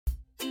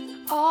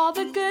all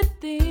the good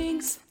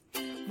things.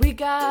 We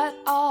got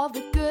all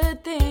the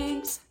good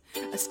things.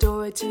 A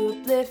story to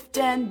uplift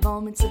and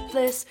moments of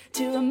bliss,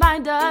 to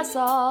remind us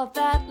all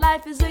that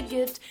life is a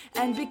gift.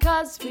 And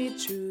because we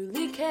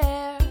truly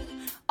care,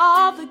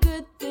 all the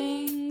good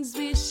things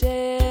we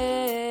share.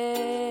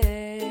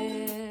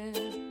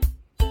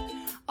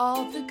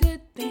 All the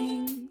good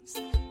things.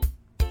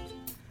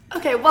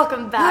 Okay,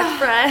 welcome back,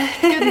 Fred.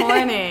 Good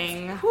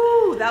morning.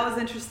 Whew, that was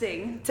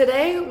interesting.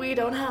 Today, we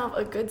don't have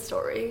a good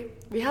story.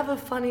 We have a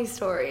funny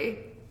story.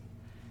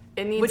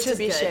 It needs to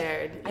be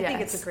shared. I think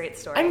it's a great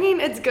story. I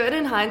mean, it's good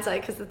in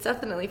hindsight because it's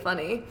definitely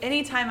funny.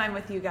 Anytime I'm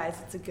with you guys,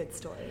 it's a good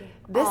story.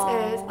 This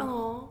is...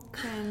 Oh,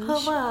 cringe.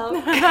 Oh,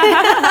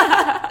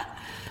 wow.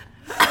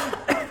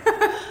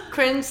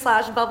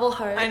 Cringe/bubble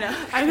heart. I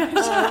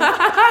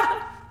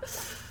know.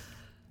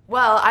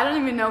 Well, I don't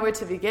even know where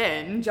to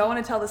begin. Do y'all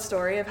want to tell the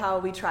story of how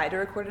we tried to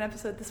record an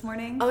episode this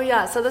morning? Oh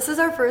yeah, so this is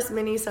our first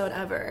mini-sode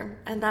ever,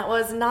 and that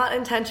was not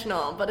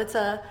intentional, but it's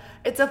a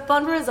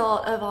fun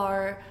result of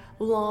our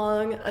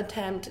long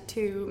attempt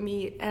to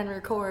meet and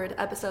record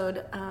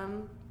episode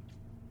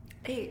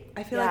 8.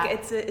 I feel like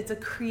it's a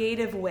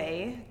creative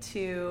way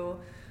to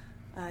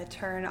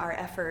turn our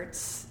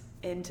efforts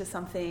into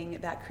something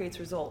that creates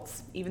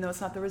results, even though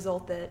it's not the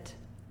result that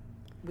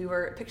we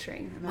were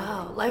picturing.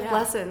 Wow, life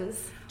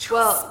lessons.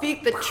 Well,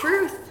 speak the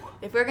truth.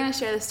 If we're going to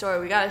share the story,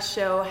 we got to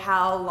show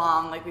how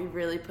long we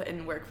really put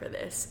in work for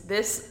this.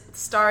 This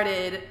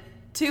started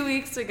 2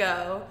 weeks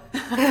ago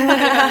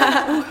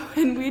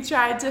when we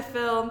tried to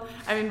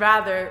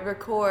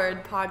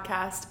record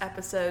podcast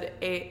episode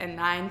 8 and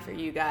 9 for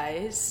you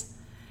guys.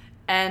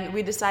 And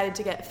we decided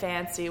to get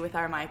fancy with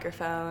our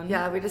microphone.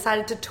 Yeah, we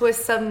decided to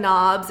twist some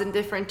knobs in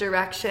different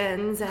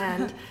directions,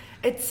 and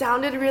it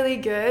sounded really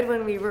good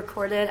when we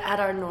recorded at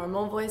our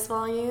normal voice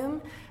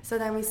volume. So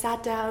then we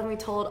sat down, we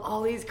told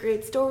all these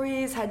great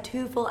stories, had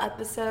 2 full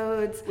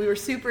episodes. We were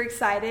super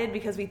excited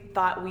because we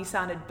thought we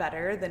sounded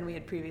better than we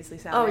had previously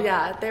sounded. Oh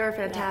yeah, they were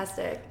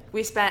fantastic. Yeah.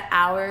 We spent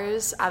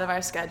hours out of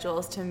our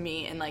schedules to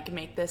meet and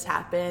make this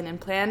happen and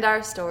planned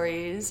our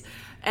stories.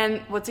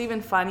 And what's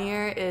even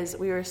funnier is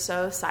we were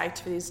so psyched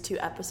for these 2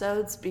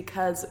 episodes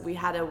because we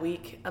had a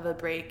week of a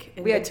break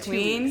in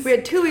between. We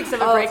had 2 weeks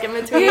of a break in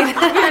between. We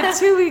had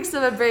 2 weeks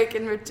of a break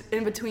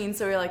in between,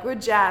 so we were like, we're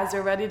jazzed,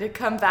 we're ready to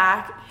come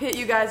back, hit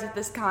you guys with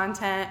this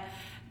content,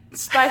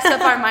 spice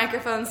up our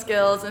microphone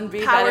skills, and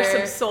be Power better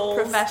some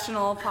souls.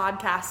 Professional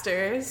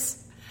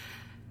podcasters.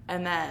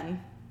 And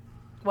then,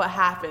 what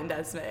happened,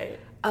 Esme?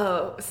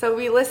 Oh, so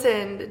we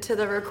listened to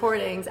the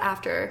recordings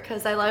after,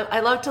 because I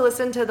love to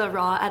listen to the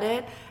raw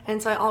edit, and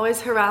so I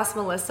always harass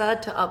Melissa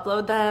to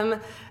upload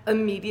them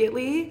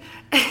immediately.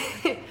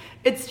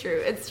 It's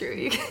true. It's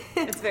very true.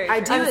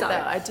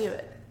 I do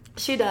it.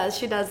 She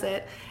does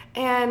it.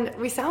 And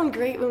we sound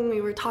great when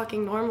we were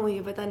talking normally,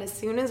 but then as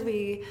soon as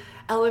we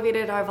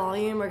elevated our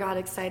volume or got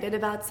excited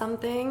about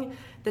something,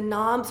 the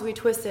knobs we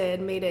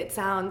twisted made it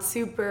sound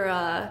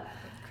super...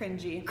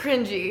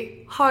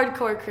 Cringy.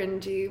 Hardcore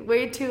cringy.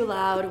 Way too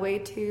loud, way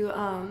too,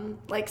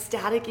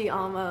 staticky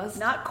almost.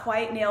 Not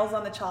quite nails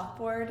on the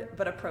chalkboard,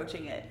 but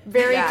approaching it.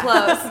 Very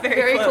close.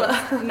 Very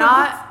close.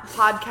 Not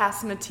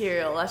podcast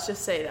material, let's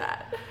just say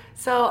that.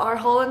 So our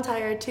whole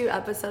entire 2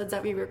 episodes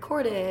that we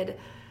recorded,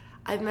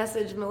 I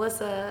messaged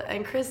Melissa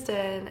and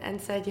Kristen and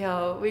said,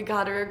 yo, we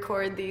gotta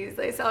record these.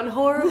 They sound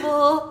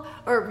horrible.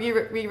 Or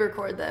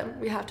re-record them.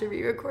 We have to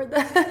re-record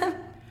them.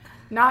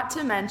 Not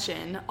to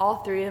mention,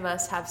 all 3 of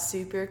us have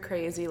super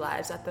crazy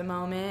lives at the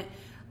moment.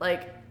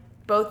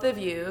 Both of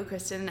you,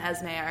 Kristen and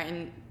Esme, are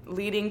in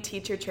leading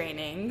teacher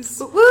trainings.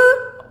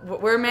 Woo!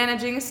 We're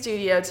managing a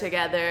studio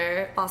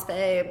together. Boss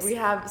babes. We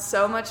have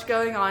so much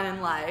going on in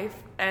life.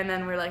 And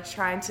then we're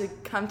trying to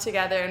come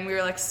together, and we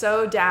were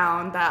so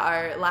down that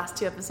our last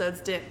 2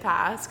 episodes didn't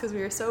pass because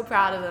we were so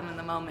proud of them in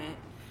the moment.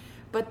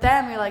 But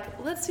then we're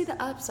let's see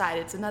the upside.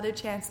 It's another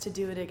chance to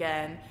do it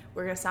again.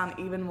 We're going to sound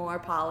even more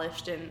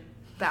polished and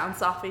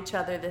bounce off each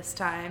other this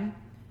time.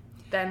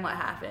 Then what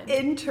happened?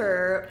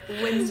 Enter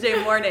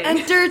Wednesday morning.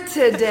 Enter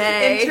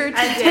today. Enter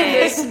today.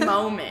 This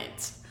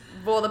moment.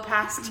 Well, the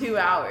past 2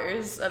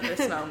 hours of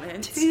this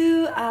moment.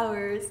 2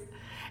 hours.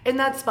 In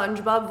that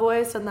SpongeBob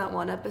voice on that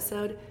one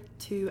episode,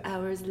 2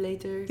 hours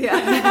later.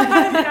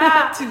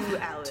 Yeah. 2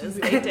 hours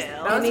later.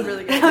 That was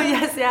really good. Oh,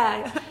 yes,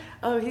 yeah.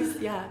 Oh,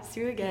 see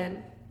you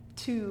again.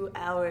 2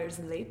 hours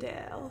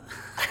later.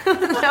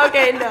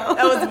 Okay, no.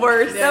 That was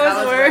worse. Yeah,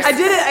 that was worse. I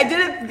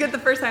did it good the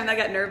first time. I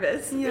got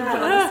nervous.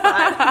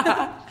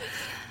 Yeah.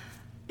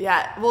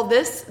 Yeah. Well,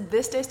 this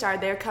day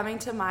started. They're coming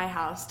to my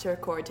house to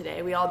record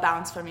today. We all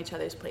bounced from each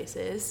other's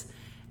places.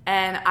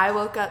 And I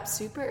woke up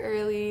super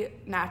early,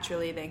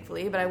 naturally,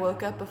 thankfully, but I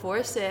woke up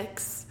before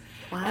 6.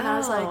 Wow. And I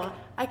was like,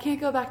 I can't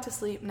go back to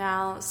sleep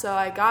now. So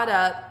I got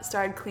up,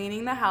 started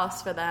cleaning the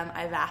house for them.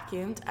 I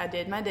vacuumed. I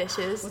did my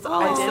dishes.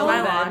 I did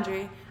my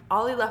laundry.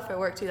 Ollie left for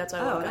work too, that's why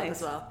I woke up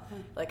as well.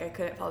 I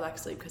couldn't fall back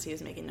asleep because he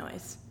was making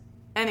noise.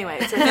 Anyway,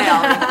 it's okay,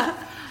 Ollie.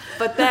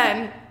 But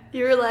then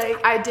You were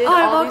like, I did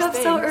I all woke these up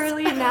so things."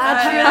 early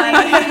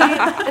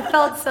naturally. It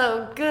felt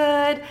so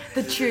good.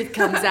 The truth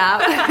comes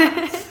out.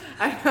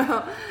 I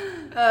know.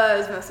 It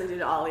was mostly due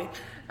to Ollie.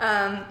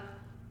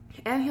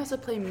 And he also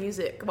plays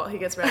music while he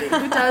gets ready.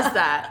 Who does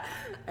that?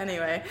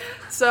 Anyway,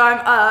 so I'm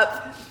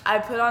up. I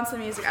put on some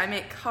music. I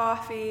make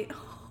coffee.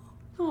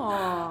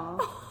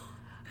 Aww.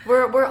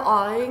 We're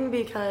awing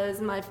because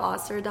my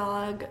foster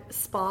dog,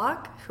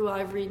 Spock, who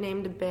I've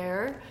renamed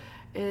Bear,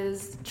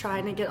 is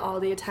trying to get all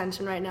the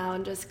attention right now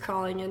and just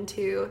crawling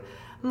into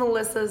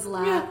Melissa's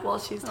lap while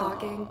she's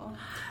talking.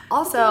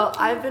 Also,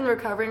 I've been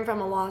recovering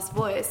from a lost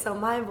voice, so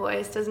my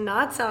voice does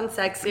not sound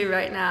sexy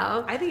right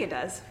now. I think it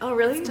does. Oh,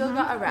 really? Still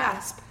got a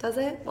rasp. Does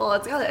it? Well,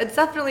 it's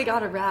definitely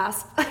got a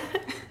rasp.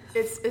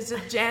 It's a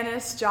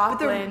Janis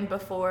Joplin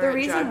before The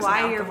reason drugs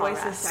why and your alcohol voice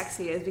is rasp.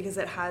 sexy is because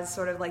it has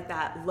sort of like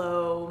that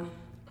low,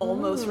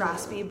 almost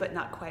raspy, but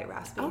not quite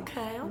raspy.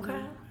 Okay. I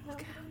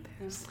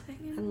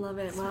love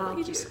it. Wow.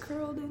 He just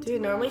curled into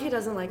Dude, my- normally he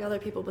doesn't like other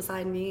people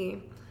beside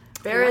me.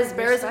 Yeah, Bear is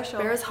you're special.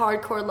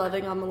 hardcore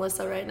loving on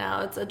Melissa right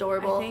now. It's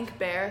adorable. I think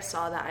Bear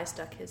saw that I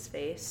stuck his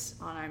face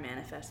on our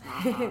manifest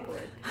mom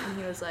board, and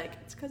he was like,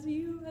 "It's because of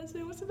you." I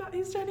said, "What's about?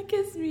 He's trying to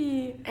kiss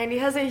me." And he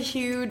has a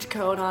huge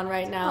coat on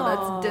right now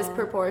Aw. that's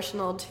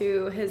disproportional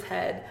to his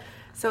head.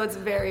 So it's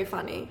very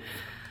funny.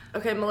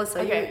 Okay, Melissa,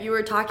 Okay. you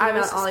were talking I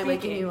was about Ollie waking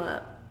speaking. you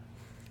up.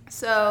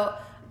 So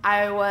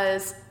I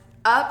was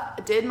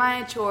up, did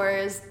my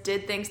chores,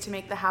 did things to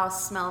make the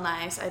house smell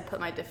nice. I put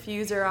my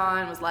diffuser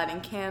on, was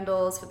lighting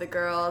candles for the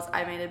girls.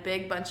 I made a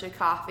big bunch of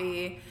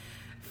coffee,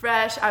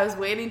 fresh. I was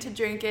waiting to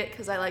drink it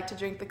because I like to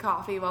drink the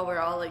coffee while we're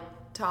all like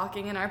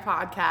talking in our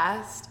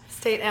podcast.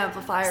 State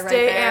amplifier right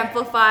State there.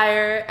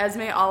 amplifier.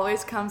 Esme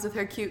always comes with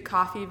her cute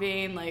coffee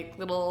bean, like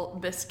little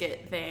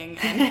biscuit thing,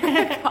 and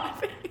her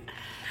coffee.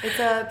 It's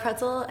a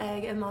pretzel,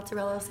 egg, and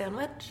mozzarella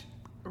sandwich.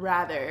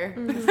 Rather.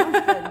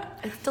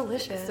 It's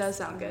delicious. It does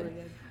sound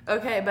good.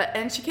 Okay,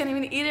 and she can't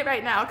even eat it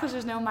right now because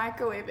there's no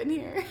microwave in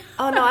here.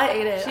 Oh no, I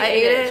ate it. She I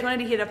ate ate it. She it. wanted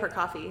to heat up her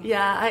coffee.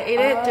 Yeah, I ate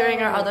it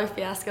during our other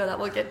fiasco that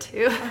we'll get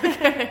to.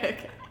 Okay.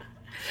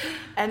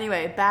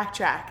 Anyway,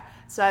 backtrack.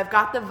 So I've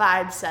got the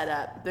vibe set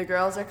up. The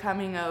girls are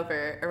coming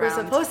over around. We're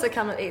supposed to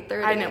come at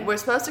 8:30. I know. We're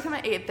supposed to come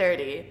at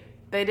 8:30.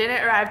 They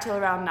didn't arrive till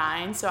around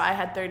 9, so I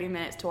had 30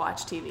 minutes to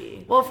watch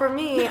TV. Well, for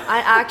me, I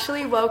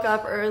actually woke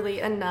up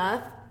early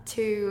enough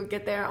to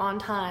get there on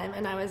time,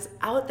 and I was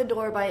out the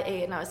door by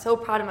 8, and I was so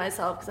proud of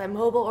myself because I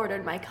mobile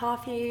ordered my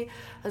coffee.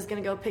 I was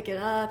gonna go pick it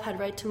up, head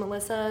right to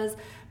Melissa's,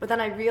 but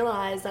then I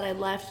realized that I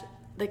left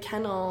the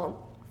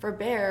kennel for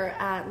Bear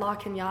at La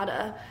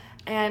Cañada,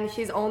 and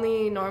he's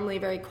only normally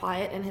very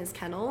quiet in his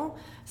kennel,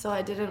 so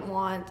I didn't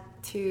want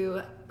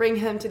to bring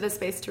him to the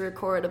space to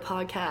record a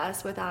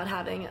podcast without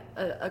having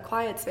a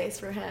quiet space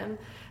for him.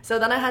 So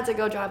then I had to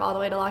go drive all the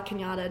way to La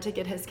Cañada to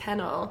get his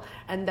kennel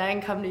and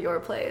then come to your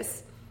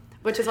place,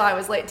 which is why I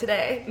was late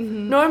today.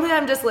 Normally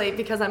I'm just late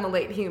because I'm a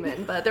late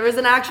human, but there was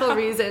an actual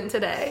reason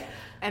today.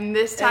 And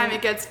this time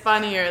it gets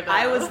funnier, though.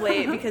 I was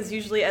late because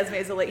usually Esme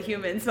is a late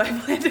human, so I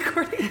planned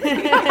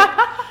accordingly.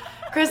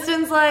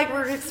 Kristen's like,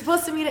 we're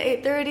supposed to meet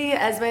at 8:30.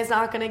 Esme's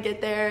not going to get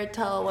there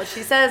till what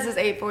she says is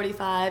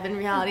 8:45. In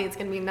reality, it's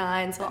going to be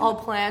 9, so I'll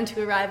plan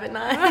to arrive at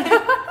 9.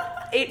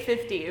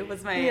 8:50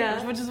 was my,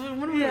 Yeah. which is when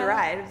we Yeah.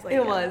 arrived. It was like,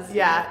 It was.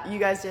 Yeah, you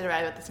guys did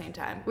arrive at the same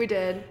time. We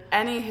did.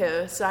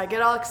 Anywho, so I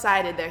get all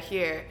excited. They're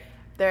here.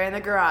 They're in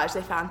the garage.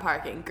 They found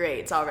parking. Great.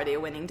 It's already a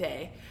winning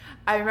day.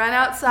 I run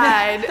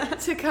outside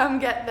to come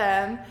get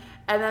them,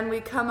 and then we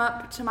come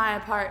up to my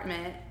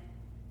apartment.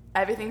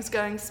 Everything's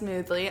going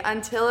smoothly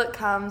until it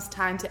comes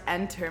time to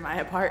enter my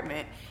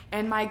apartment,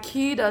 and my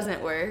key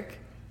doesn't work.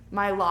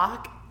 My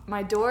lock,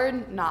 my door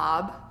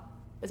knob,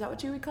 is that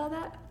what you would call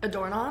that? A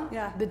doorknob?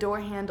 Yeah. The door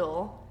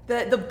handle.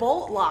 The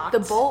bolt locked. The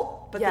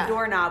bolt, But yeah. the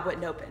doorknob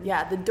wouldn't open.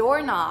 Yeah, the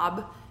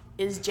doorknob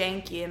is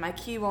janky, and my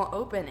key won't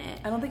open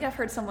it. I don't think I've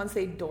heard someone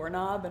say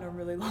doorknob in a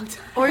really long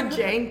time. Or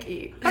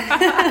janky.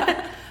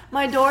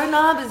 My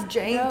doorknob is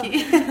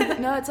janky.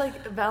 No, it's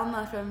like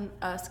Velma from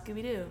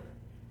Scooby-Doo.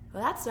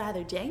 Well, that's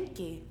rather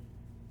janky.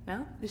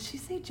 No? Did she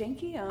say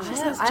janky? She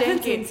says I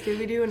haven't janky. seen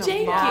Scooby-Doo in a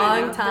Janky.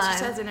 long But time. she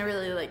says in a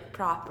really like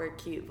proper,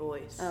 cute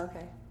voice. Oh,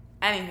 okay.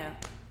 Anywho,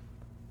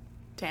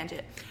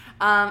 tangent.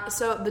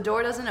 So the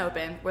door doesn't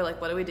open. We're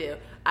like, what do we do?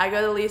 I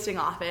go to the leasing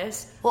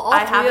office. Well, all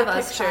I three have of a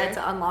us picture. tried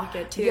to unlock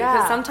it too. Yeah.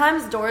 Because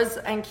sometimes doors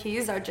and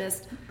keys are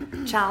just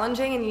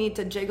challenging and you need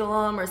to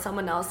jiggle them or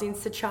someone else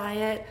needs to try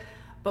it.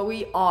 But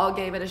we all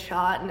gave it a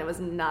shot and it was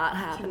not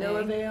happening. No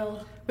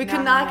avail. We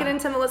could not get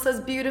into Melissa's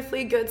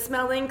beautifully good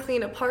smelling,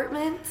 clean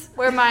apartment.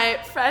 Where my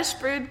fresh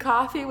brewed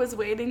coffee was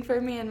waiting for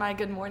me in my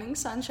Good Morning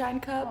Sunshine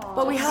cup.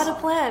 But we had a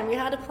plan. We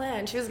had a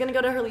plan. She was going to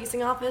go to her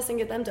leasing office and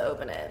get them to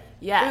open it.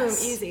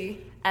 Yes. Boom,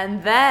 easy.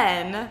 And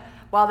then,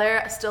 while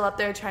they're still up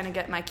there trying to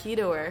get my key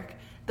to work,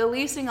 the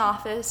leasing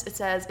office, it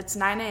says it's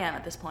 9 a.m.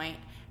 at this point,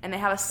 and they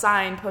have a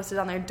sign posted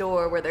on their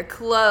door where they're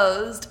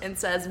closed and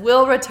says,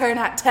 "Will return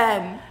at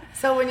 10."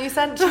 So when she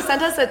sent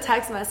us a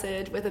text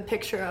message with a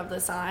picture of the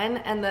sign,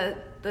 and the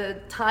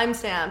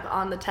timestamp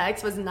on the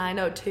text was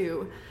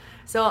 9:02.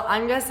 So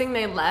I'm guessing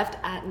they left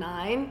at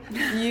 9.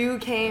 You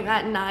came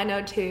at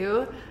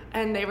 9:02,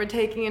 and they were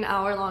taking an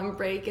hour-long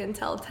break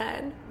until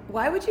 10.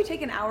 Why would you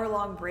take an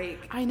hour-long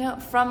break? I know,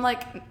 from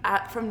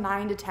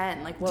 9 to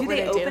 10. Like, what Do were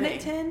they open doing? at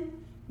 10?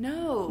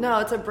 No,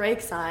 it's a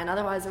break sign.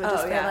 Otherwise, it would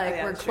just be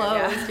like, we're that's true,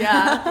 closed.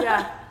 yeah.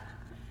 yeah.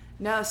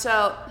 No,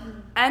 so,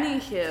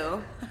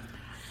 anywho,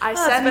 I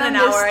It's send been them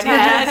an hour this and you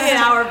had text. an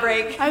hour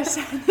break. I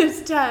sent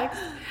this text,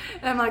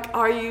 and I'm like,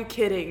 are you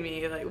kidding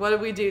me? Like, what do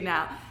we do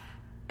now?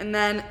 And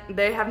then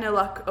they have no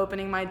luck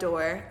opening my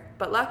door,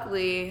 but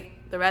luckily,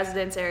 the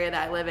residence area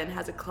that I live in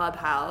has a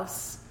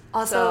clubhouse.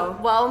 Also,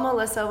 while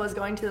Melissa was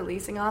going to the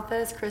leasing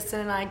office, Kristen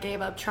and I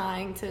gave up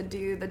trying to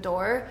do the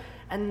door,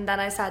 and then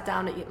I sat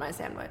down to eat my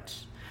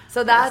sandwich.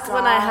 So that's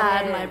when I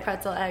had my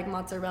pretzel egg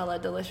mozzarella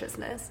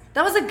deliciousness.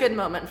 That was a good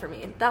moment for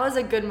me. That was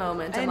a good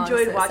moment. I amongst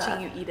enjoyed this, watching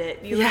you eat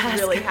it. You Yes, looked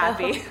really girl.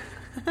 happy.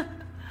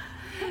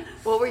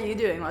 What were you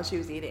doing while she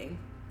was eating?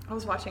 I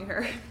was watching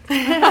her.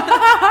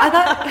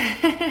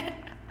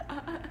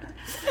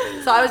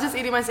 So I was just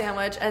eating my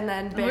sandwich, and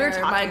then We were Bear,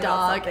 talking my about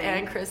dog, something.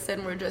 and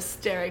Kristen were just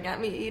staring at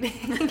me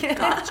eating.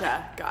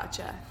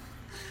 Gotcha.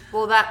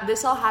 Well,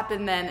 this all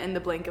happened then in the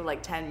blink of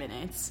like 10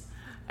 minutes.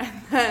 And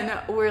then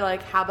we're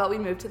like, how about we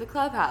move to the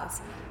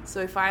clubhouse?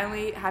 So we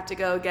finally have to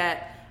go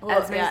get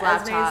Esme's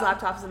laptop. Esme's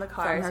laptop's in the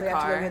car, from so her we have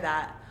to car. go get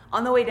that.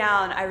 On the way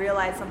down, I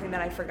realized something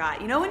that I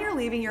forgot. You know when you're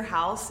leaving your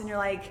house and you're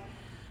like,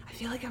 I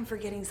feel like I'm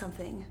forgetting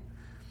something.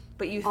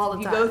 But you All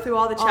the time. go through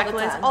all the All the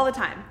checklists time. all the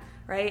time,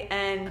 right?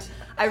 And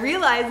I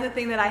realized the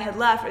thing that I had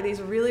left are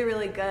these really,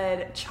 really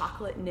good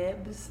chocolate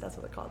nibs. That's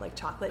what they're called, like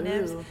chocolate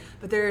nibs. Ooh.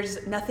 But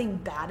there's nothing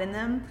bad in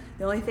them.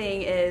 The only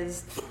thing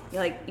is,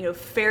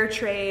 fair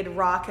trade,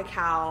 raw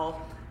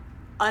cacao,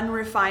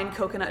 unrefined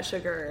coconut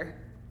sugar,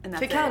 and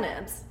that's Cacao it.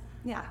 nibs.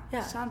 Yeah.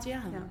 Yeah. Sounds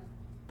yum. Yeah,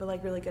 but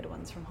like really good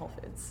ones from Whole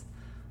Foods.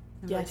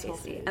 And Yes, really Whole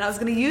tasty. Foods. And I was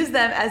going to use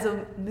them as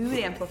a mood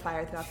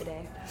amplifier throughout the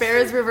day. Bear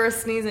is reverse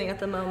sneezing at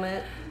the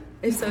moment.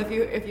 So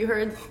if you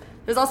heard,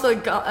 there's also a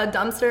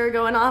dumpster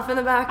going off in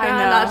the background. I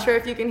know. I'm not sure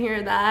if you can hear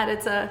that.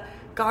 It's a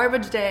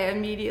garbage day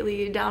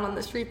immediately down on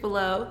the street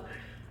below.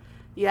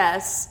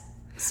 Yes.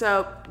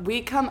 So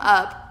we come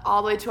up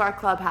all the way to our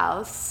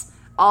clubhouse.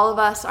 All of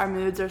us, our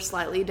moods are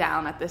slightly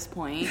down at this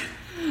point.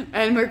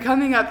 And we're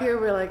coming up here,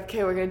 we're like,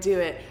 okay, we're going to do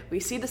it. We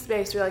see the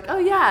space, we're like, oh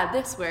yeah,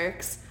 this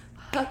works.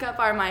 Hook up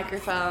our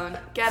microphone,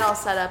 get all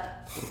set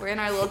up. We're in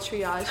our little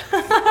triage.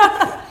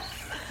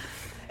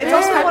 It's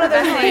also one of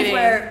those things Hyperventilating.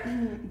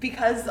 where,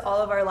 because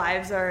all of our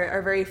lives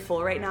are very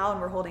full right now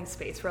and we're holding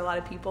space for a lot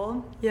of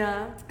people,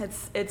 Yeah.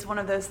 it's one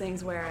of those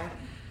things where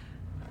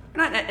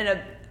we're not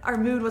our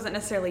mood wasn't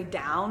necessarily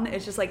down.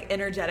 It's just like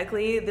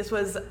energetically, this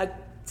was a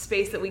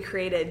space that we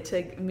created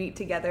to meet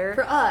together.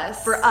 For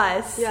us. For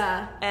us.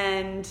 Yeah.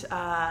 And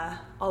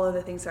all of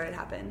the things started to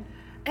happen.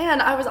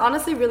 And I was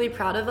honestly really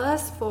proud of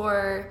us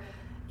for,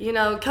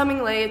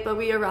 coming late, but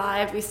we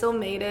arrived. We still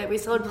made it. We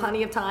still had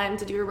plenty of time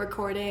to do a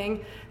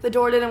recording. The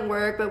door didn't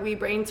work, but we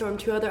brainstormed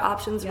 2 other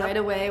options Yep. right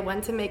away,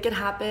 when to make it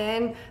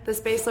happen. The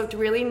space looked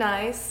really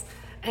nice.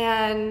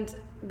 And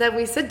then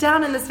we sit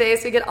down in the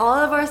space. We get all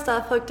of our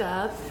stuff hooked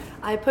up.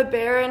 I put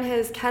Bear in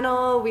his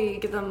kennel. We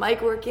get the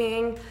mic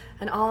working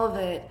and all of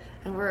it.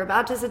 And we're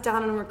about to sit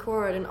down and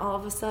record. And all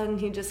of a sudden,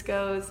 he just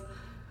goes,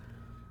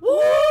 "Woo!"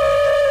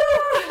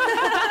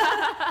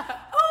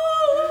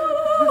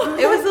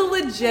 It was a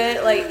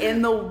legit, like,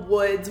 in the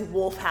woods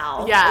wolf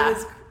howl. Yeah. It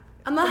was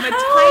I'm a from a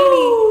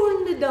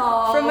hound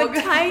dog. from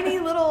a tiny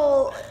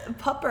little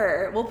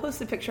pupper. We'll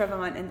post a picture of him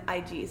on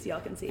IG so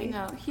y'all can see. I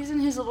know, he's in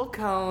his little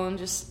cone,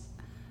 just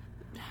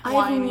I've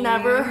whining.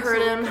 never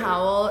heard him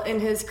howl in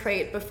his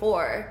crate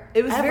before.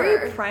 It was ever.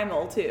 very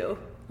primal, too.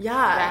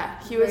 Yeah,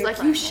 he was very like,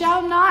 primal. you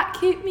shall not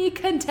keep me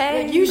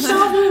contained. You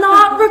shall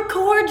not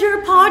record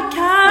your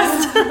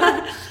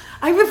podcast.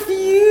 I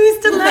refuse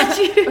to let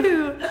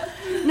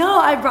you. No,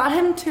 I brought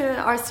him to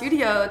our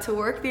studio to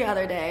work the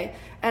other day,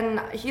 and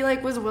he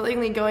was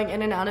willingly going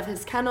in and out of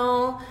his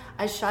kennel.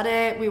 I shut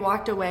it. We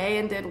walked away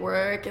and did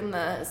work in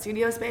the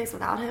studio space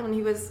without him, and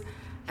he was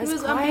as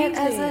was quiet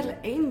as amazing. an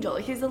angel.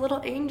 He's a little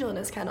angel in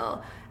his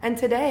kennel. And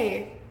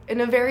today,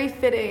 in a very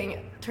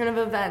fitting turn of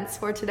events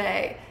for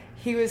today,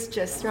 he was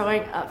just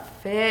throwing a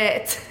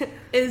fit.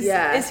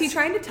 Yes. Is he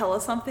trying to tell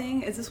us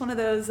something? Is this one of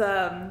those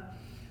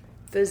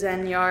the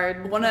Zen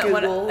Yard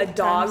a dog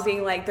times.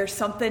 being like, there's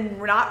something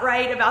not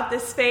right about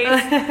this space?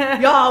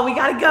 Y'all, we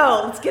gotta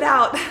go. Let's get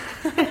out.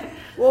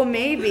 Well,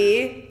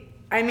 maybe.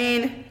 I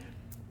mean,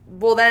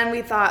 well, then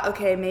we thought,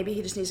 okay, maybe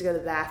he just needs to go to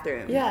the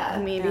bathroom.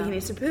 Yeah. Maybe Yeah. he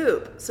needs to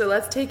poop. So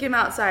let's take him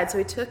outside. So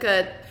we took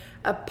a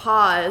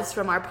pause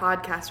from our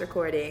podcast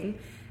recording,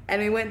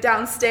 and we went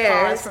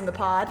downstairs. Pause from the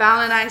pod.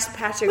 Found a nice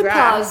patch of We grass.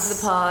 paused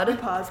the pod.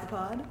 Pause the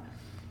pod.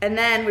 And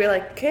then we were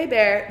like, okay,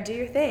 Bear, do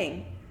your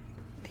thing.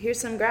 Here's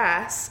some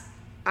grass.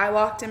 I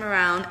walked him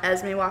around.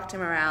 Esme walked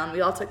him around.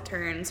 We all took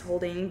turns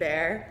holding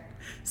Bear,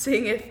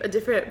 seeing if a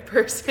different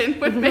person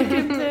would make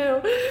him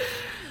poo.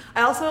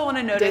 I also want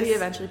to notice. Did he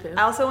eventually poo?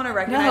 I also want to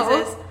recognize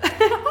No.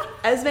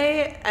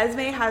 this.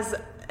 Esme has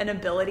an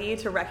ability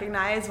to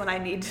recognize when I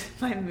need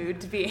my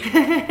mood to be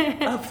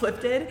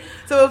uplifted.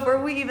 So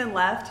before we even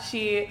left,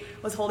 she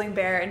was holding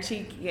Bear, and she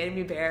gave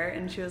me Bear,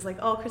 and she was like,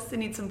 "Oh, Kristen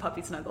needs some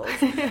puppy snuggles."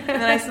 And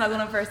then I snuggled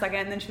him for a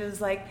second, and then she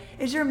was like,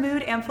 "Is your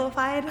mood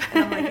amplified?"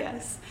 And I'm like,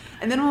 "Yes."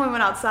 And then when we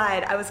went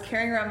outside, I was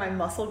carrying around my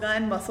muscle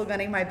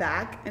gunning my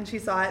back, and she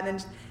saw it, and then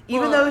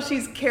even though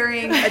she's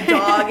carrying a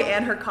dog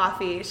and her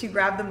coffee, she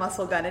grabbed the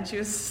muscle gun, and she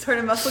was sort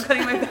of muscle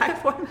gunning my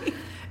back for me.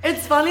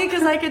 It's funny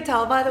because I could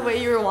tell by the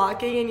way you were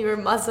walking, and you were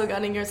muscle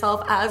gunning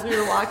yourself as we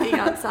were walking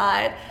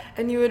outside,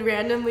 and you would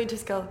randomly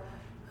just go,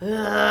 ugh. Did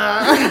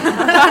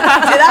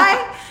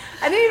I?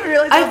 I didn't even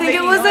realize I think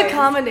it was noise. a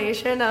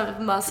combination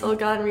of muscle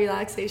gun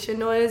relaxation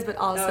noise, but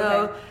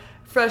also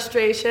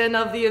frustration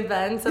of the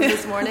events of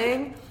this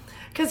morning.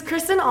 Because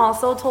Kristen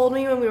also told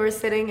me when we were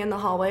sitting in the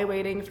hallway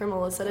waiting for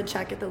Melissa to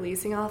check at the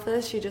leasing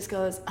office, she just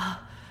goes,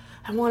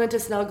 I wanted to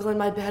snuggle in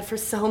my bed for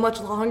so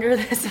much longer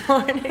this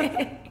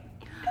morning.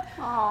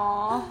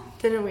 Aww.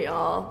 Didn't we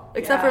all?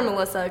 Except for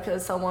Melissa,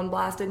 because someone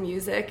blasted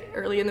music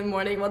early in the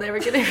morning while they were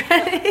getting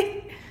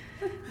ready.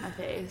 My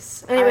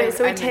face. Anyway,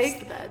 so I missed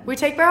the bed. we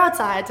take Bear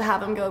outside to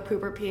have him go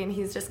poop or pee, and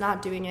he's just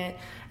not doing it.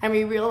 And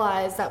we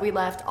realize that we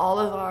left all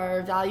of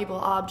our valuable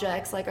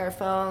objects, like our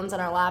phones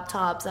and our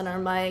laptops and our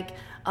mic,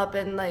 up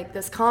in like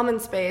this common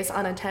space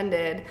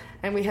unattended.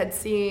 And we had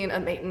seen a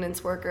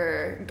maintenance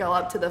worker go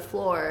up to the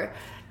floor,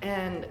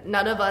 and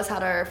none of us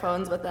had our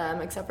phones with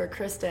them except for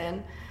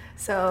Kristen.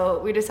 So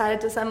we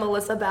decided to send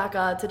Melissa back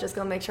up to just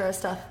go make sure our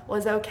stuff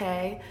was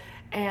okay.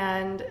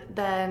 And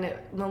then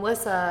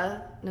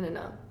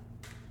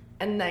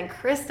And then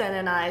Kristen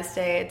and I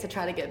stayed to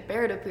try to get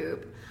Bear to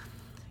poop.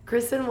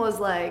 Kristen was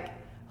like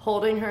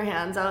holding her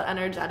hands out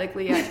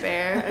energetically at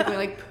Bear and going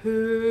like,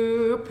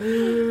 poop,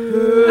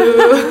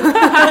 poop.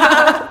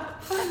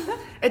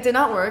 It did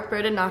not work.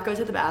 Bear did not go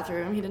to the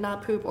bathroom. He did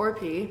not poop or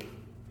pee.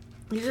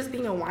 He's just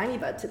being a whiny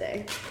butt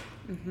today.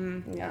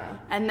 Mm-hmm. Yeah.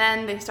 And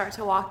then they start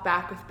to walk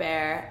back with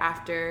Bear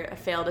after a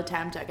failed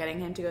attempt at getting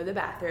him to go to the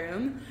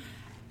bathroom.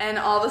 And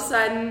all of a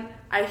sudden,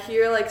 I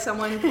hear like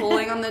someone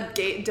pulling on the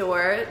gate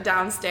door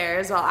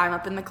downstairs while I'm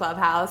up in the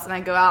clubhouse. And I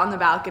go out on the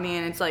balcony,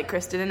 and it's like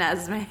Kristen and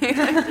Esme.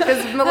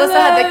 Because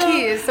Melissa had the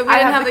keys, so we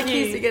didn't have the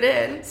keys to get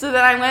in. So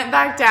then I went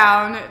back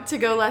down to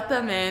go let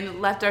them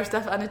in, left our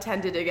stuff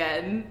unattended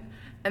again.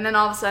 And then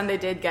all of a sudden they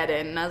did get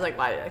in, and I was like,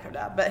 why did I come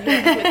down? But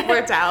it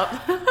worked out.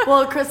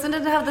 Well, Kristen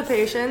didn't have the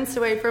patience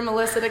to wait for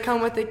Melissa to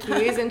come with the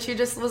keys, and she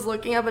just was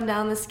looking up and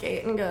down the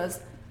skate and goes,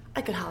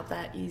 I could hop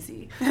that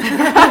easy.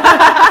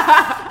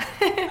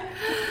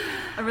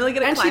 I'm really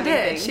good at climbing And she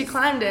did. things. She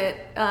climbed it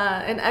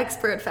in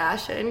expert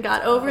fashion,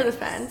 got over the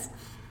fence.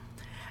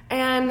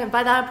 And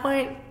by that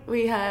point,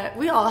 we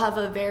all have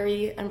a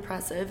very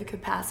impressive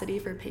capacity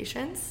for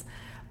patience.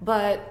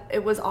 But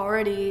it was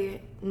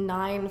already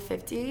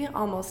 9:50,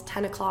 almost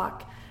 10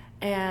 o'clock,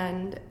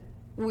 and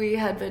we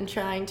had been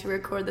trying to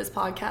record this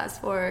podcast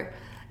for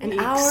an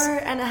hour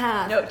and a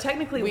half. No,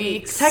 technically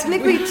weeks.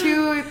 Technically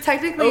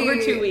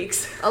over 2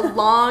 weeks. A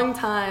long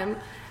time.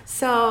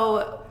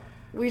 So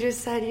we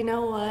just said, you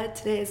know what?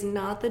 Today is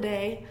not the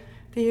day.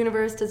 The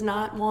universe does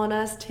not want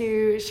us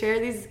to share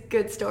these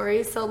good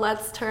stories, so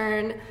let's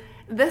turn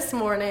this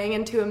morning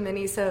into a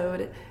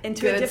mini-sode.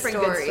 Into a different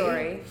good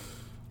story.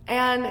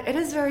 And it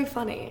is very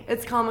funny.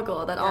 It's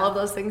comical that all of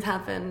those things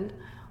happened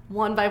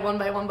one by one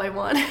by one by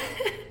one.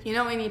 You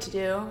know what we need to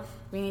do?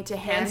 We need to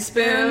hand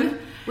spoon.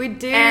 We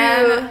do.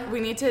 And we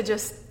need to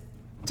just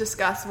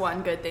discuss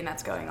one good thing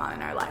that's going on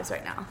in our lives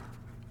right now.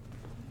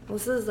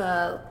 This is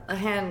a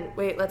hand.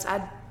 Wait, let's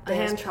add A Bear's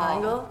hand paw.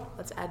 triangle?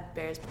 Let's add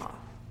Bear's paw.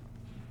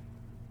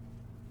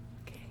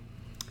 Okay.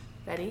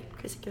 Ready?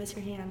 Chrissy, give us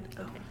your hand.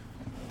 Okay.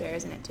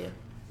 Bear's in it too.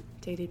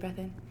 Take a deep breath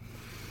in.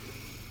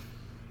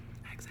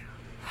 Exhale.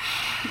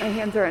 My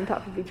hands are on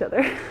top of each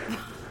other.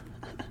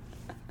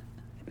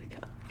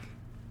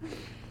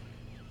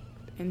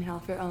 Inhale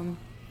for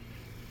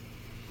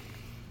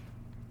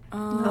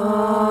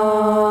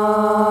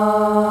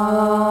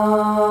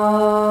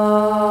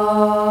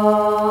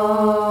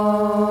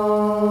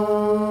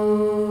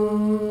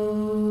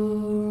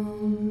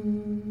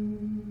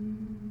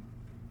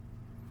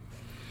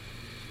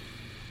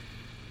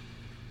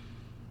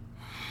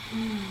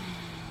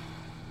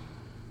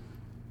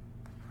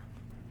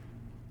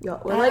Yo,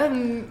 we're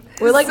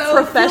like so-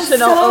 professional feels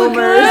so omers.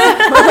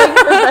 good. We're like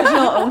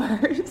professional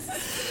omers.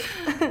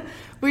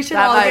 We should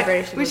That all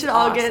vibration get, we was should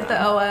all get the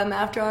awesome. OM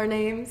after our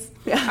names.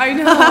 I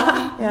know.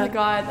 Oh my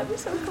god, that'd be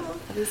so cool.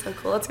 That'd be so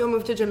cool. Let's go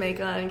move to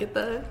Jamaica and get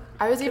the.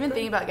 I was even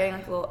thinking about getting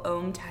like a little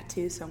Om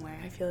tattoo somewhere.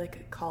 I feel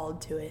like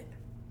called to it.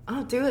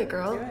 Oh, do it,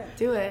 girl.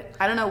 Do it.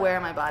 I don't know where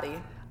on my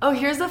body. Oh,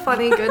 here's a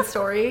funny good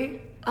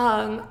story.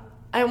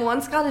 I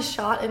once got a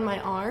shot in my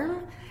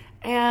arm,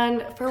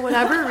 and for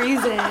whatever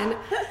reason,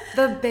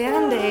 the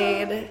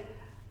Band-Aid,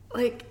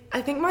 like,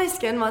 I think my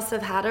skin must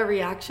have had a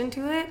reaction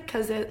to it,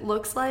 because it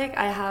looks like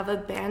I have a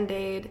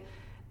Band-Aid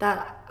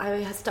that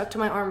I stuck to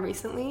my arm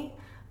recently,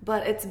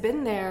 but it's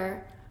been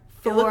there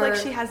It looked like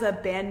she has a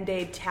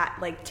Band-Aid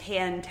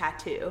tan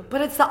tattoo.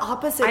 But it's the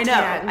opposite I know,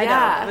 tan. I know.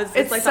 Yeah.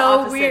 It's like the so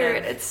opposite weird.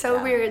 of- It's so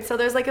yeah. weird. So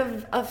there's like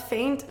a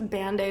faint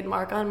Band-Aid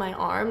mark on my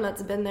arm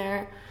that's been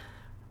there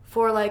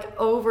for like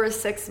over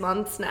 6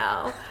 months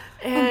now.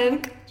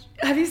 And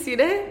have you seen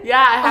it?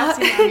 Yeah, I have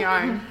seen it on your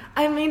arm.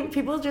 I mean,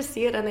 people just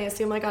see it and they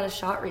assume I got a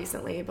shot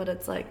recently, but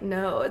it's like,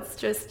 no, it's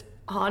just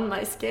on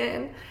my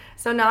skin.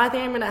 So now I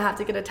think I'm gonna have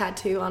to get a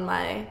tattoo on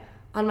my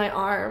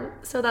arm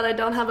so that I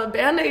don't have a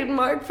Band-Aid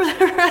mark for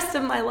the rest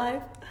of my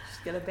life.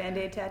 Just get a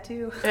Band-Aid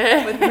tattoo with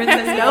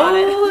Princess on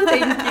it. No,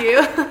 thank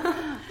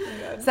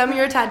you. Send me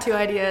your tattoo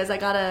ideas. I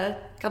gotta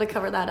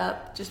cover that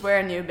up. Just wear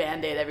a new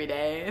Band-Aid every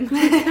day and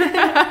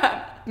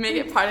make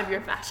it part of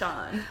your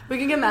fashion. We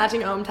can get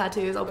matching Ohm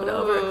tattoos. I'll put it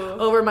Ooh.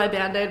 over my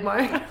Band-Aid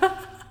mark.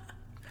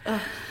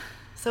 Ugh,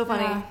 so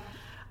funny. Yeah.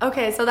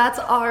 Okay, so that's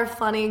our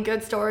funny,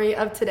 good story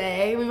of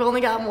today. We've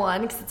only got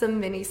one because it's a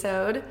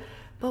mini-sode.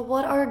 But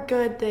what are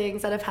good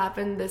things that have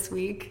happened this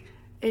week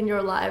in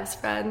your lives,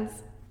 friends?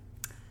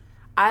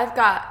 I've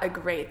got a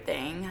great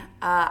thing.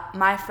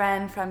 My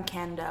friend from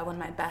Canada, one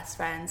of my best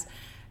friends,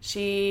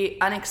 she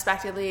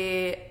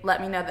unexpectedly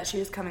let me know that she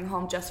was coming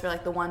home just for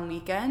like the one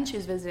weekend. She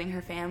was visiting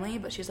her family,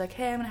 but she's like,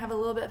 hey, I'm gonna have a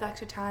little bit of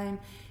extra time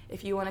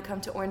if you want to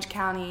come to Orange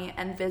County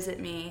and visit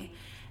me.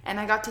 And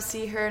I got to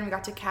see her and we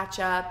got to catch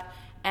up.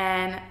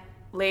 And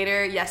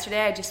later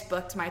yesterday, I just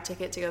booked my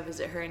ticket to go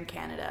visit her in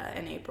Canada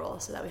in April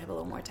so that we have a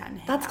little more time to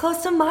hang That's out.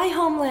 close to my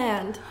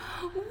homeland.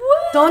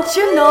 What? Don't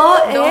you know?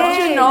 Don't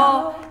eh? you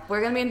know?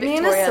 We're gonna be in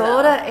Victoria,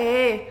 Minnesota, though.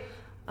 eh?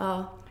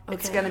 Oh, okay.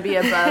 It's gonna be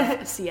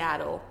above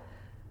Seattle.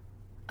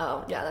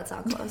 Oh, yeah, that's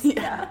not close.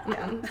 Yeah.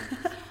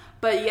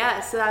 But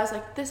yeah, so I was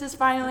like, this is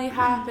finally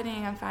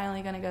happening. I'm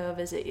finally gonna go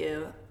visit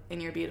you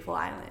in your beautiful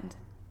island.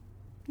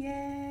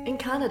 Yay. In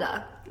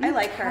Canada. I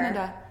like her.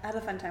 Canada. I had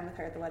a fun time with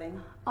her at the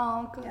wedding.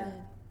 Oh, good. Yeah.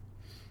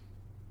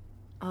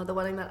 Oh, the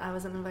wedding that I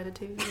wasn't invited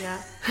to?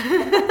 Yeah.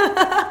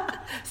 I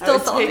Still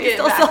would salty, take it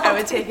still back. salty. I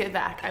would take it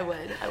back. I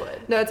would.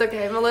 No, it's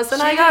okay. Melissa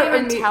and She I got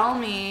didn't even tell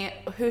me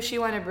who she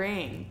wanted to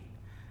bring.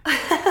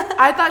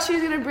 I thought she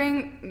was gonna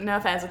bring. No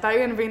offense. I thought you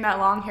were gonna bring that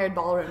long-haired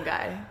ballroom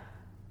guy.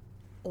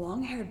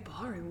 Long-haired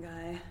ballroom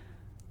guy.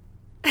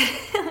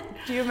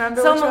 Do you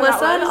remember? So which one Melissa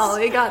that and was?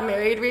 Ollie got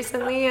married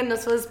recently, and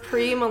this was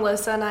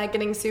pre-Melissa and I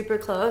getting super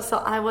close, so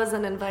I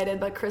wasn't invited,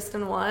 but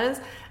Kristen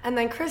was. And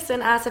then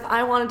Kristen asked if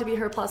I wanted to be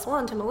her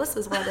 +1 to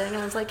Melissa's wedding, and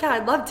I was like, yeah,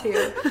 I'd love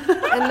to.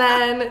 And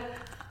then,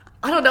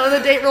 I don't know, the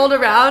date rolled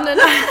around,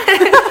 and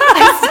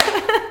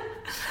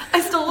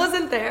I still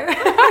wasn't there.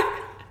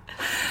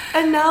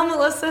 And now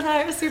Melissa and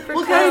I are super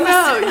close. I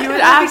know you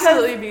would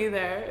absolutely be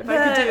there if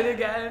I could do it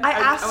again. I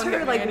asked wanna her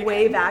get like married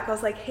way again. back. I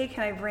was like, "Hey,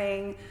 can I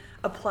bring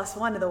a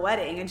 +1 to the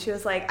wedding?" And she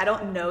was like, "I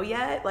don't know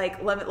yet.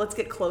 Like, let's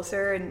get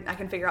closer, and I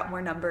can figure out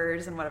more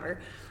numbers and whatever."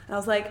 And I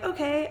was like,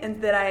 "Okay."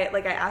 And then I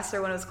asked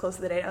her when it was close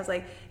to the date. I was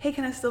like, "Hey,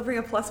 can I still bring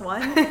a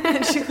 +1?"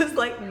 And she was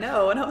like,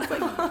 "No." And I was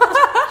like,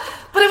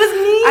 But it was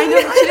me. I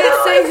know she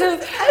didn't say who.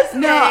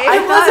 Esme. No, It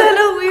I wasn't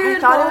a weird I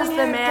thought it was the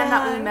long-haired man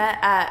that guy. we met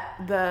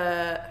at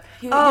the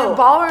your Oh.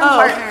 ballroom Oh.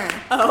 partner.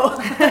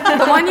 "Oh."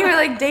 The one you were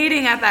like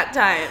dating at that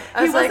time. I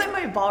He was like, wasn't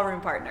my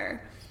ballroom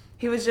partner.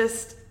 He was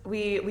just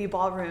we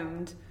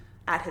ballroomed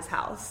at his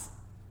house.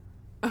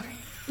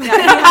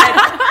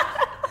 Yeah,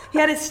 he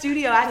had a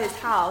studio at his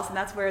house, and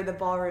that's where the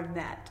ballroom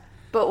met.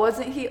 but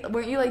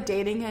weren't you like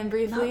dating him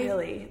briefly? Not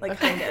really, like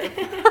kind of.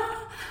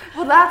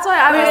 Well, that's why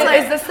I was Wait,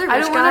 like, is this the I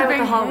rich don't guy want to with bring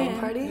the Halloween him.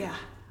 party? Yeah.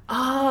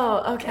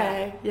 Oh,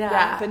 okay.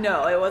 Yeah. But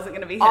no, it wasn't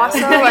gonna be him. Also,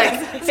 like,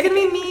 It's gonna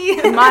be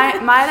me.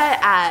 might I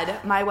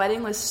add, my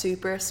wedding was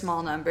super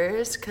small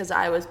numbers because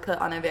I was put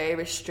on a very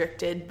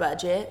restricted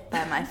budget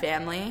by my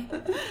family.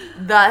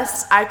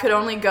 Thus, I could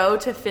only go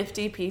to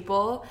 50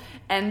 people,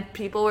 and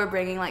people were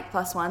bringing like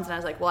 +1s, and I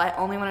was like, well, I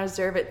only want to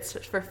reserve it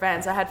for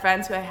friends. I had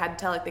friends who I had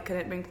to tell like they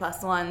couldn't bring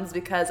 +1s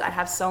because I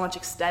have so much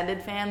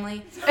extended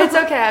family. It's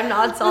okay. I'm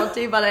not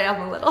salty, but I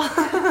am a little.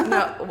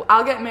 No,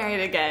 I'll get married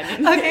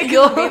again. Okay,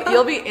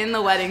 you'll be in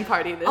the wedding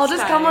party this time. I'll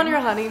just come on your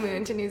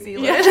honeymoon to New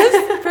Zealand.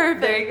 Yes,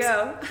 perfect. There you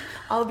go.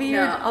 I'll be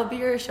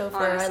your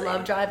chauffeur. Honestly. I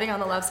love driving on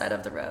the left side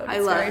of the road. I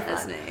It's love very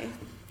fun. Esme.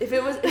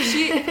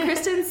 If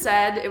Kristen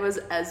said it was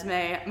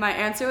Esme, my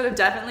answer would have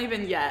definitely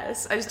been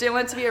yes. I just didn't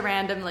want it to be a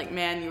random like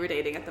man you were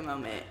dating at the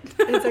moment.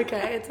 It's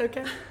okay. It's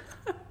okay.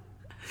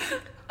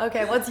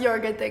 Okay, what's your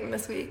good thing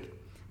this week?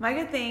 My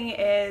good thing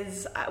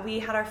is we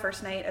had our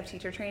first night of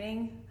teacher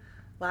training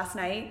last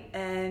night,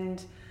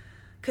 and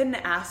couldn't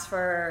ask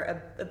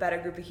for a better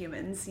group of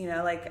humans. You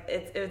know, like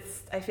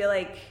it's. I feel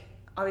like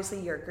obviously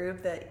your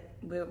group that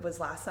was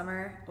last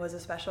summer was a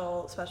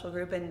special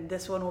group, and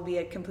this one will be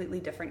a completely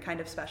different kind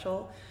of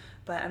special.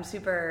 But I'm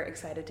super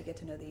excited to get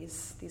to know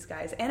these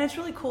guys, and it's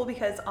really cool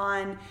because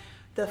on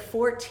the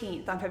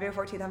 14th, on February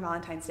 14th, on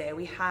Valentine's Day,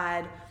 we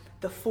had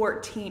the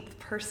 14th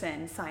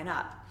person sign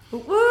up.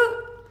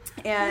 Woo!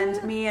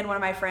 And me and one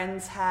of my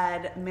friends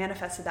had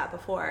manifested that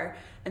before.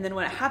 And then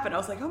when it happened, I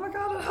was like, oh my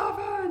God, it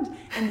happened.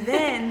 And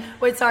then,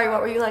 Wait, sorry. What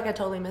were you like? I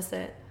totally missed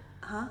it.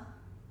 huh?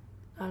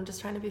 I'm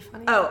just trying to be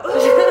funny. Oh.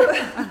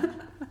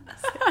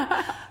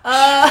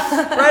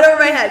 right over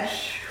my head.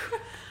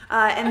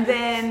 And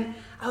then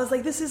I was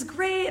like, this is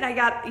great. And I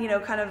got,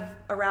 kind of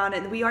around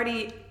it.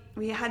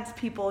 We had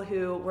people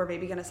who were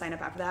maybe going to sign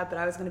up after that, but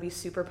I was going to be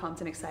super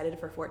pumped and excited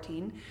for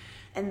 14.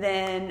 And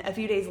then a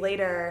few days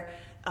later,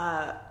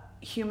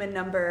 human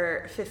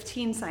number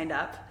 15 signed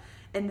up.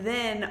 And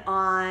then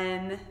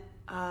on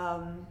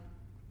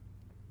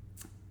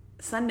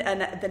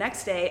Sunday, the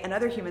next day,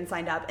 another human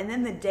signed up. And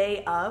then the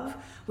day of,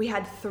 we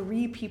had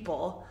 3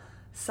 people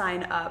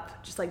sign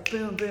up, just like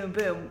boom, boom,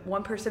 boom.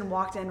 One person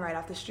walked in right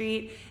off the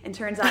street, and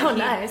turns out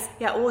nice.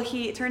 Yeah, well,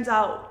 it turns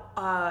out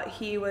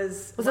he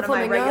was one it of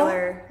my Flamingo?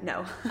 regular,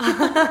 no.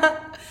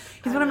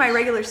 He's one of my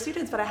regular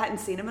students, but I hadn't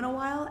seen him in a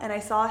while, and I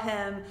saw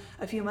him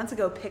a few months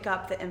ago pick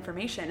up the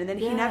information, and then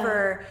he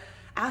never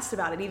asked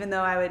about it, even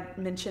though I would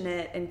mention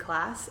it in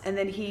class. And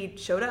then he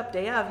showed up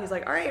day of. He's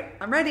like, all right,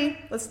 I'm ready.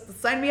 Let's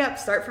sign me up,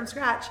 start from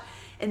scratch.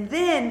 And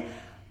then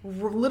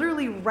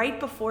literally right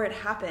before it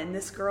happened,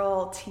 this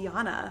girl,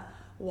 Tiana,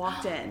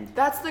 walked in.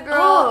 That's the girl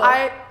Oh,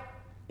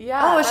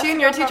 was that's she in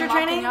the your girl from teacher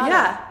training? Macchiato.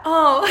 Yeah.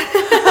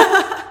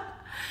 Oh.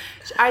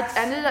 I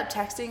ended up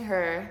texting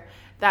her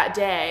that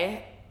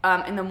day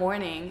in the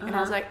morning, and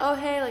I was like, oh,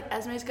 hey, like,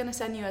 Esme's going to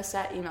send you a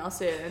set email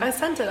soon. I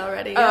sent it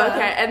already. Oh,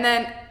 okay. And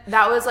then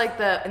that was like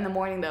in the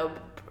morning, though,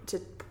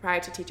 prior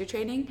to teacher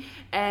training.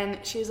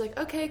 And she was like,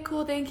 okay,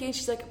 cool, thank you. And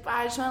she's like,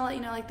 I just want to let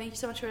you know, like, thank you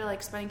so much for,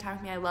 like, spending time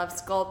with me. I love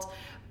Sculpt.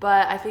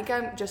 But I think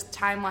I'm just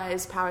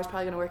time-wise, Power's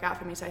probably going to work out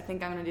for me, so I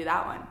think I'm going to do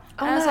that one.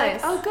 Oh, and I was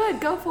nice. like, oh,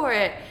 good, go for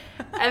it.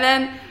 And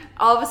then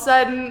all of a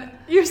sudden,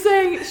 you're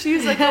saying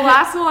she's like the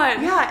last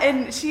one. Yeah,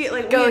 and she,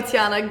 like, Go,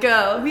 Tiana,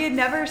 go. we had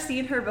never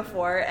seen her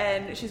before,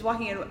 and she's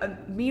walking in.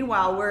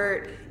 Meanwhile,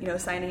 we're,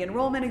 signing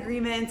enrollment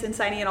agreements and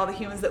signing in all the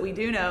humans that we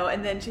do know.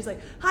 And then she's like,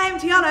 hi, I'm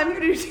Tiana. I'm here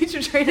to do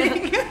teacher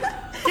training.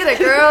 Get it,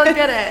 girl,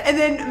 get it. And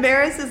then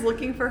Maris is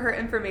looking for her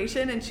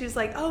information, and she's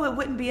like, oh, it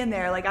wouldn't be in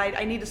there. Like,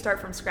 I need to start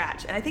from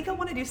scratch. And I think I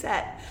want to do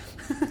set.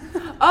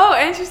 Oh,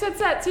 and she said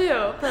set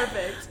too.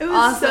 Perfect. It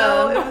was so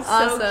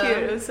Awesome. cute.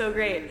 It was so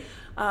great.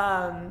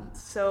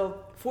 So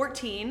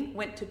 14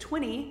 went to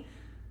 20.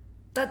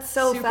 That's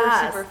so super,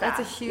 fast. super fast. That's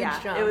a huge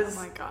yeah, jump. It was,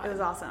 Oh my God. It was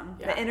awesome.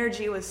 Yeah. The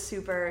energy was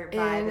super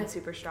vibe and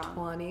super strong.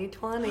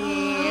 2020.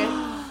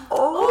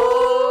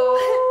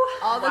 Oh,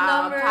 All the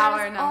Wow, numbers.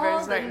 power numbers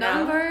all the right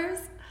now. numbers.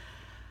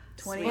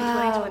 20,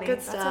 Wow, 2020. good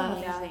That's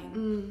stuff.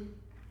 Amazing.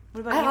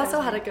 What about I you also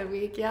guys? had a good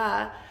week,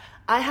 yeah.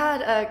 I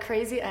had a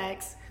crazy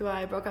ex who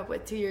I broke up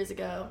with 2 years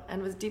ago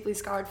and was deeply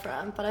scarred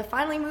from, but I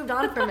finally moved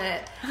on from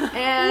it.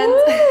 And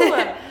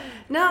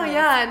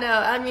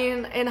I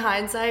mean, in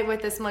hindsight,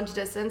 with this much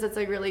distance, it's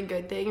a really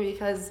good thing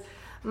because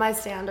my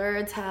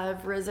standards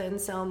have risen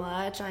so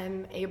much.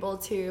 I'm able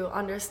to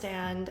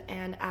understand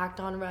and act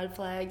on red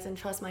flags and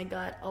trust my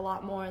gut a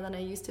lot more than I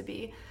used to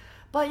be.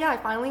 But yeah, I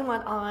finally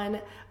went on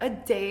a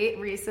date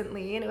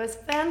recently, and it was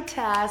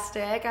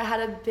fantastic. I had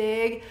a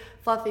big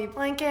fluffy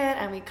blanket,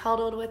 and we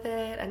cuddled with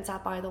it and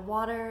sat by the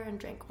water and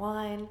drank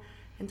wine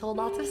and told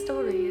lots of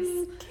stories.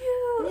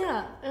 Cute.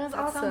 Yeah, it was That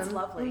awesome. sounds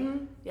lovely.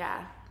 Mhm.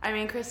 Yeah. I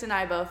mean, Chris and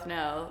I both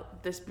know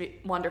this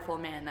wonderful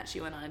man that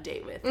she went on a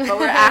date with. But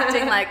we're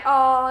acting like,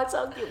 oh, it's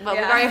so cute. But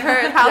we've already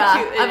heard how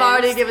cute it I've is.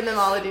 already given them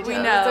all the details. We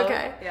know. It's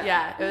okay.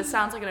 Yeah. It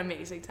sounds like an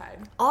amazing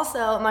time.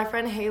 Also, my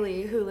friend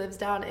Haley, who lives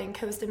down in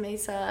Costa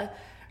Mesa,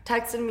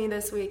 texted me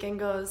this week and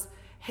goes,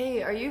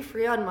 hey, are you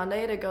free on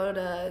Monday to go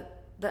to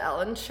the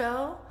Ellen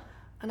show?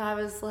 And I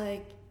was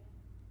like,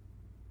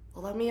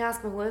 well, let me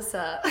ask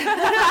Melissa.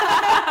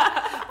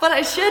 But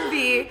I should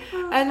be.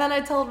 And then I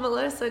told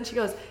Melissa, and she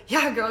goes,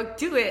 yeah, girl,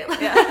 do it.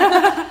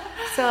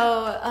 So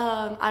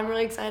I'm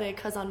really excited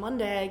because on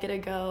Monday I get to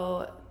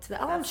go to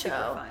the Ellen That's super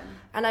show. fun.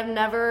 And I've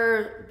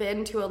never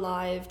been to a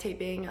live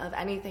taping of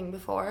anything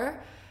before.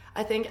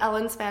 I think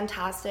Ellen's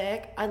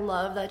fantastic. I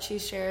love that she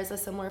shares a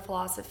similar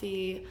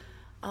philosophy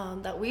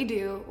that we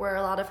do, where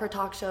a lot of her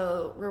talk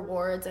show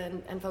rewards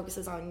and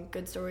focuses on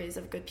good stories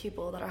of good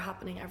people that are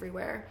happening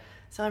everywhere.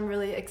 So I'm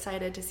really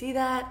excited to see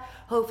that.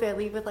 Hopefully I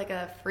leave with like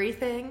a free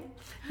thing.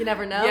 You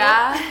never know.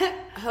 Yeah.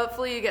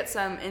 Hopefully you get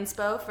some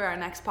inspo for our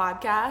next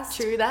podcast.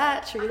 True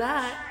that. I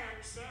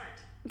understand.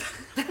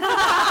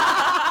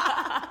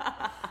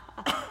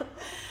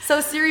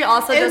 So Siri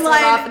also In just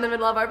line- went off in the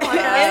middle of our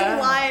podcast. In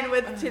line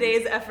with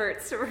today's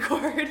efforts to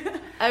record.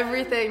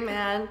 Everything,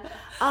 man.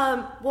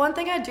 One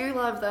thing I do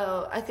love,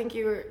 though, I think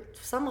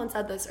someone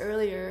said this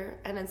earlier,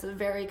 and it's a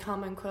very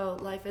common quote: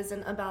 life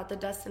isn't about the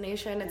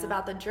destination, it's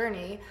about the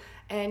journey.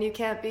 And you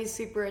can't be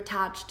super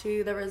attached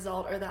to the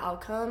result or the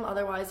outcome,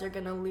 otherwise you're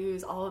gonna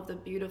lose all of the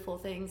beautiful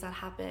things that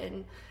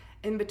happen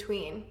in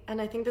between.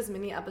 And I think this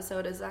mini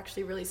episode is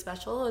actually really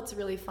special. It's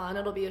really fun.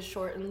 It'll be a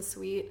short and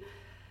sweet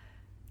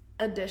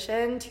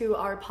addition to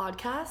our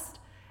podcast.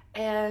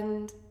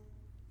 And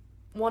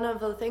one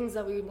of the things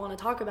that we want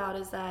to talk about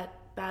is that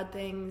bad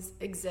things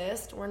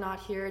exist. We're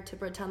not here to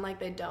pretend like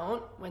they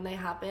don't. When they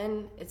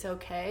happen, it's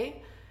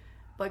okay.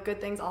 But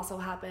good things also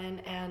happen,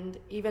 and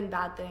even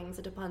bad things,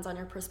 it depends on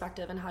your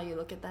perspective and how you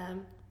look at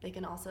them. They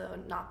can also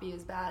not be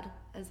as bad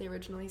as they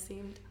originally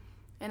seemed.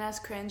 And as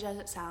cringe as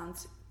it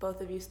sounds, both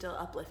of you still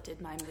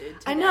uplifted my mood today.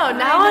 I know.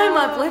 Now I'm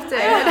uplifted.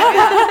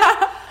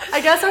 I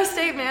guess our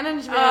state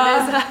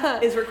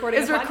management is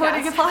recording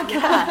a podcast.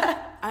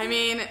 Yeah. I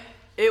mean,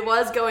 it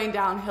was going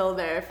downhill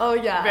there. Oh,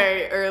 yeah.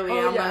 Very early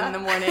Oh, yeah. in the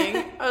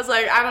morning. I was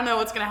like, I don't know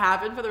what's gonna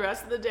happen for the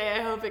rest of the day.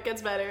 I hope it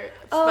gets better.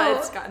 But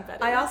it's gotten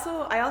better. I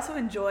also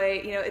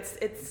enjoy,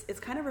 it's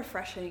kind of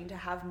refreshing to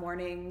have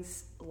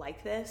mornings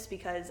like this,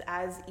 because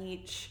as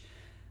each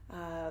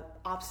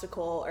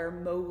obstacle or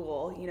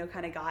mogul,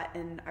 kind of got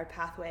in our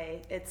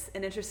pathway, it's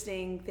an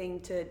interesting thing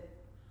to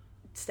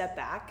step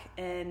back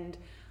and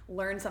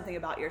learn something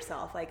about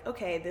yourself. Like,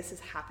 okay, this is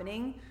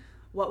happening.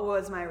 What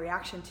was my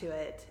reaction to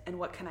it? And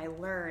what can I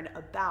learn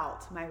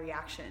about my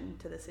reaction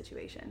to the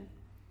situation?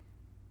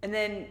 And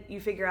then you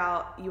figure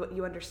out,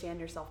 you understand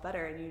yourself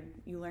better, and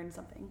you learn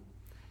something.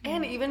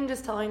 And even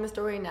just telling the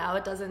story now,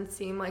 it doesn't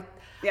seem like...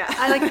 Yeah.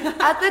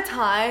 At the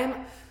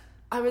time,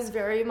 I was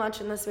very much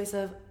in the space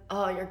of,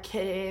 oh, you're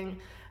kidding,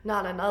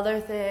 not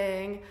another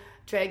thing,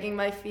 dragging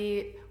my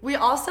feet. We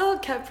also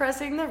kept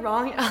pressing the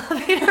wrong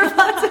elevator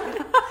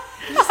button.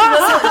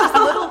 just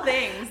little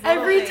things.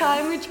 Every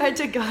time we tried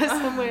to go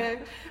somewhere,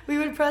 we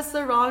would press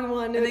the wrong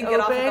one and then get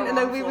off open, at the and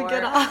then wrong we would floor.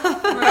 get off.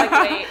 We're like,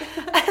 wait.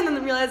 And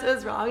then realize it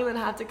was wrong and then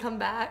have to come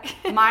back.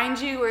 Mind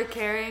you, we're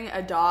carrying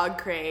a dog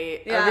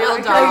crate, Yeah, a real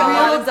like dog,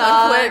 a real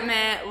dog.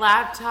 equipment,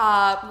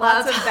 laptop,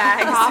 Lots of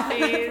bags.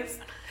 coffees.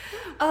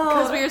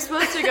 Because we were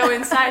supposed to go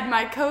inside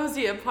my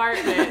cozy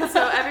apartment,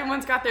 so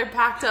everyone's got their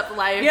packed up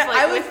life.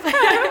 Yeah, with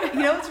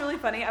what's really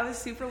funny? I was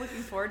super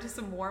looking forward to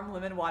some warm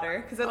lemon water,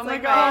 because that's Oh my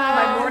like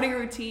God. my morning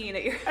routine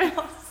at your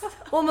house.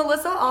 Well,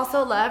 Melissa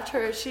also left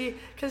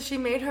because she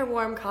made her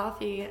warm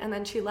coffee and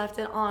then she left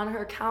it on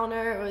her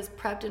counter. It was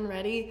prepped and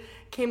ready.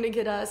 Came to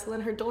get us, and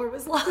then her door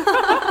was locked.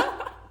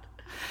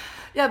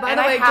 Yeah, by and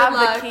the way, I have good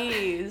luck. the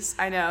keys.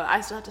 I know. I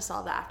still have to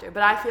solve that after,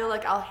 but I feel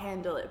like I'll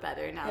handle it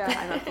better now that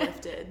I'm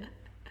uplifted.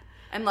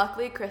 And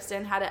luckily,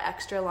 Kristen had an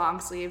extra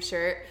long sleeve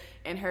shirt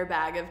in her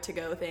bag of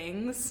to-go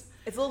things.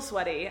 It's a little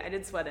sweaty. I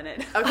did sweat in it.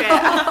 Okay.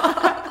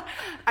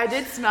 I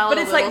did smell But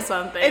a it's little like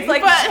something. It's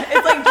like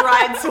it's like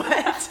dried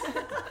sweat.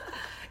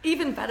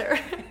 Even better.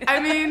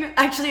 I mean,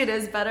 Actually, it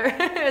is better.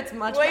 It's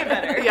much Way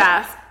better.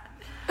 yes.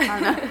 I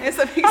don't know. Yes,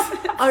 that makes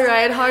sense. All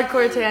right,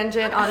 hardcore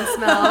tangent on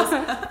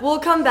smells. We'll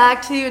come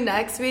back to you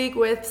next week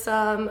with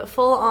some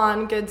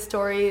full-on good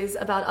stories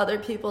about other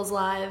people's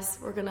lives.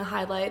 We're going to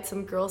highlight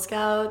some Girl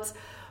Scouts,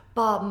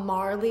 Bob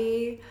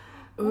Marley,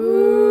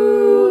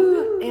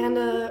 and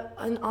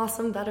an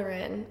awesome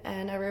veteran,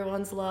 and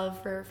everyone's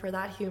love for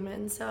that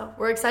human. So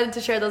we're excited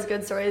to share those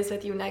good stories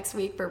with you next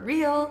week for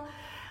real.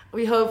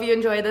 We hope you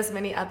enjoy this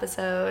mini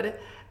episode.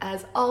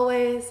 As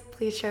always,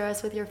 please share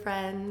us with your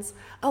friends.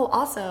 Oh,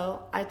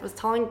 also, I was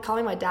calling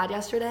my dad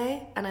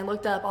yesterday, and I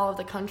looked up all of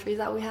the countries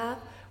that we have.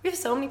 We have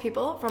so many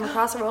people from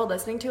across the world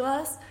listening to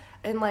us.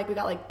 And we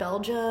got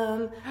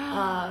Belgium,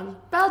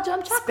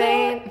 Belgium chocolate.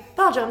 Spain,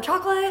 Belgium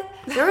chocolate.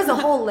 There was a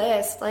whole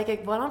list.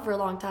 It went on for a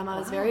long time. I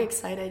was very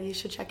excited. You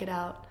should check it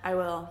out. I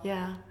will.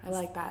 Yeah. I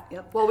like that.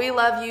 Yep. Well, we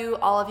love you,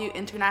 all of you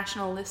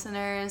international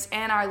listeners,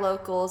 and our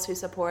locals who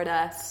support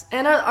us.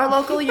 And our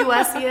local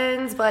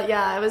USians, but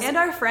yeah, it was... And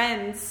our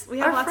friends. We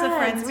have our lots of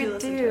friends we who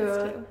listen to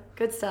us do. too.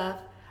 Good stuff.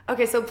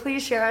 Okay, so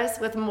please share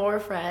us with more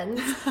friends.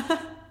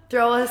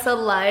 Throw us a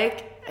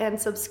like and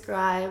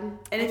subscribe.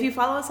 And if you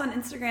follow us on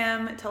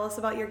Instagram, tell us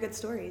about your good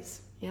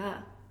stories. Yeah.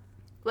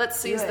 Let's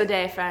seize it. the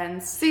day,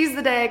 friends. Seize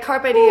the day.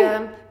 Carpe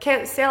diem.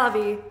 C'est la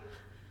vie.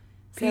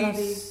 C'est la vie.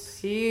 Peace.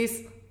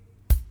 Peace.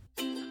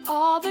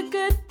 All the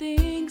good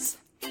things,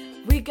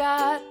 we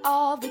got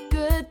all the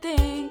good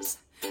things.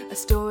 A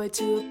story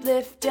to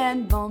uplift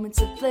and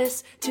moments of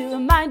bliss to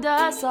remind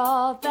us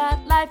all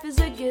that life is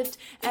a gift.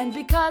 And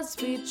because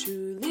we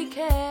truly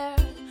care,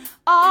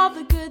 all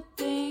the good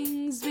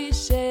things we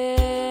share.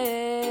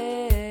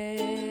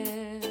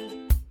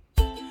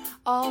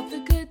 All the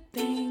good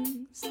things.